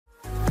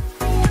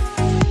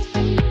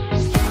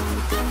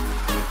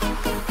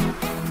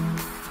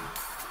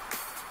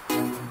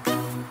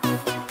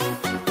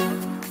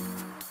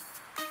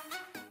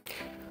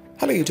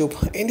Hello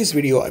YouTube, in this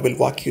video I will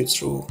walk you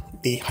through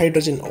the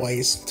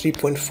HydrogenOS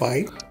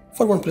 3.5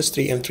 for OnePlus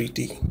 3 and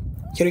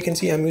 3T. Here you can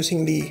see I'm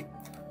using the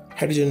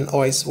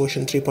HydrogenOS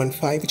version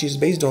 3.5, which is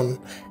based on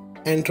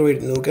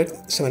Android Nougat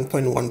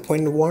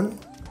 7.1.1.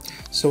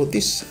 So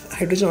this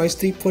HydrogenOS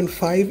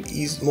 3.5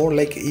 is more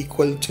like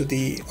equal to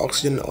the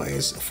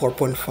OxygenOS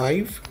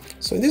 4.5.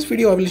 So in this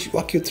video I will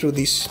walk you through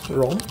this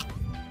ROM.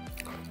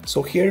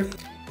 So here,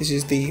 this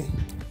is the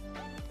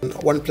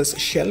OnePlus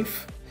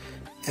shelf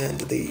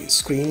and the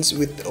screens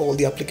with all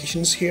the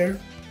applications here.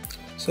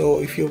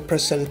 So if you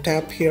press and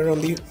tap here on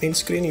the main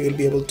screen, you will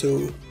be able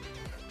to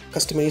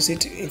customize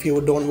it. If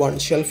you don't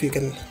want shelf, you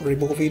can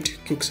remove it.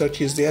 Quick search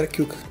is there,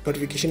 quick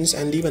notifications,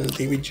 and even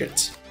the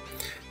widgets.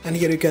 And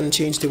here you can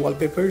change the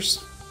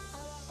wallpapers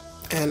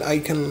and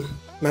icon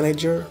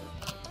manager,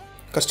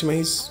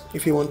 customize.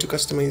 If you want to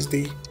customize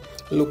the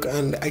look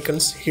and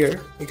icons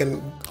here, you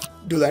can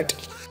do that.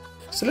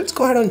 So let's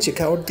go ahead and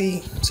check out the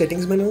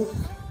settings menu.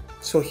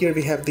 So here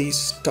we have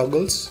these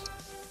toggles.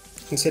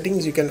 In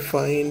settings you can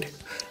find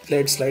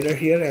LED slider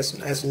here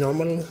as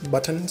normal,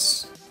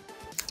 buttons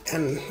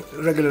and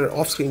regular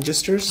off-screen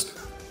gestures.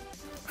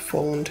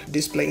 Font,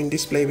 display. In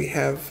display we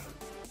have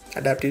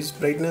adaptive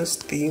brightness,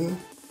 theme,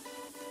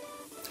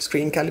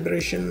 screen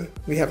calibration.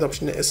 We have the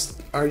option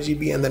as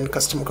RGB and then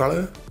custom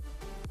color.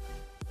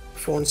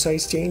 Font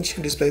size change,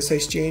 display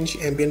size change,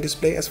 ambient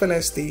display, as well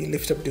as the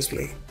lift up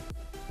display.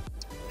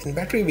 In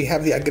battery we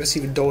have the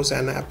aggressive dose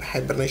and app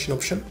hibernation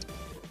option.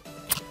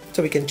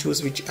 So we can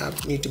choose which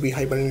app need to be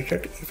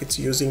hibernated. If it's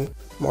using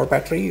more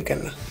battery, you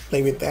can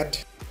play with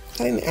that.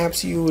 And in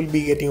apps you will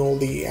be getting all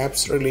the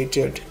apps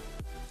related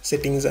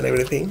settings and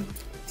everything.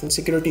 In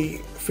security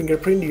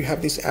fingerprint you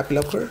have this app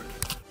locker.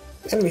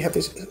 And we have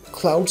this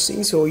cloud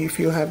sync. So if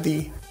you log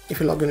in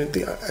with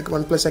the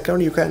OnePlus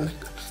account, you can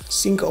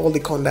sync all the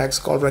contacts,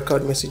 call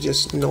record,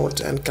 messages,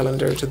 notes and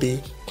calendar to the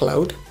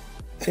cloud.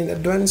 And in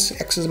advanced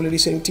accessibility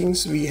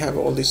settings, we have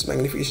all this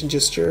magnification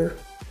gesture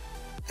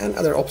and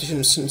other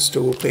options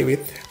to play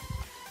with.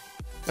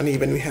 And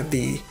even we have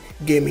the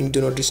gaming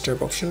do not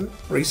disturb option,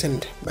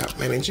 recent map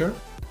manager.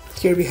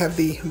 Here we have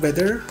the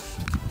weather,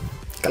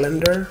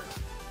 calendar,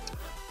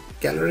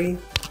 gallery,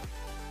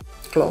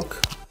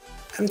 clock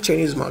and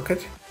Chinese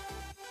market.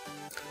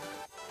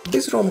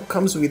 This ROM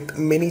comes with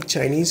many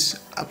Chinese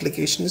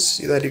applications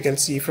that you can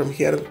see from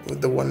here.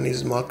 The one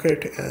is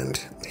market and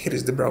here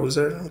is the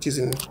browser, which is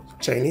in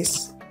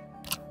Chinese.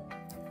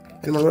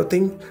 And one more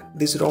thing,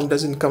 this ROM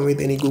doesn't come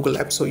with any Google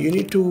apps, so you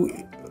need to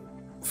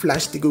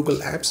flash the Google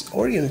apps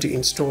or you need to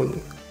install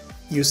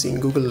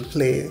using Google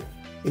Play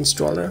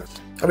installer.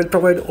 I will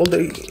provide all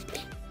the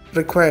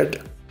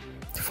required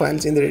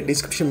files in the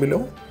description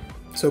below,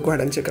 so go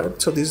ahead and check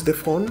out. So this is the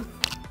phone,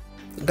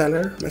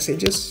 dialer,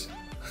 messages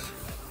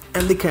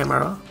and the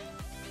camera.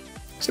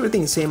 So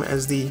everything is same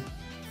as the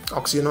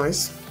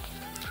OxygenOS.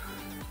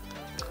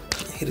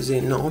 Here is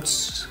a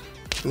notes,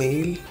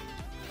 mail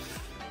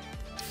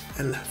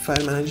and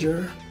file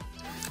manager.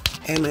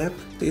 Map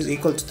is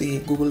equal to the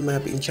Google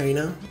Map in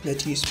China.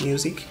 NetEase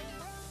Music,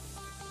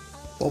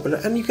 popular,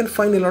 and you can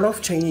find a lot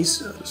of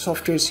Chinese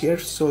softwares here,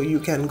 so you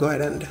can go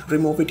ahead and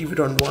remove it if you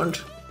don't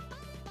want.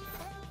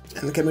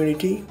 And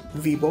community,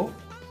 Weibo,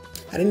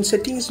 and in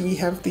settings we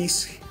have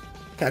this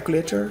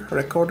calculator,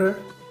 recorder,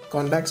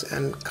 contacts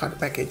and card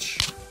package.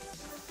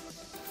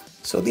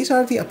 So these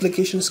are the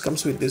applications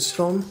comes with this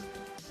ROM.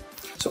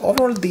 So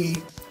overall the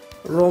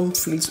ROM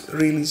feels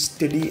really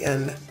steady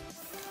and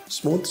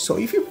smooth. So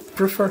if you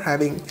prefer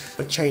having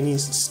a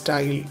Chinese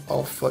style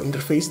of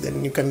interface,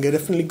 then you can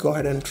definitely go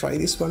ahead and try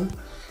this one.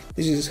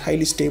 This is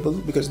highly stable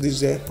because this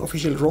is an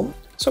official ROM.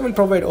 So I will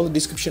provide all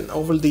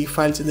the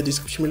files in the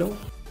description below.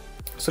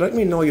 So let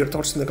me know your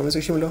thoughts in the comment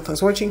section below. Thanks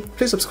for watching.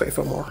 Please subscribe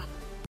for more.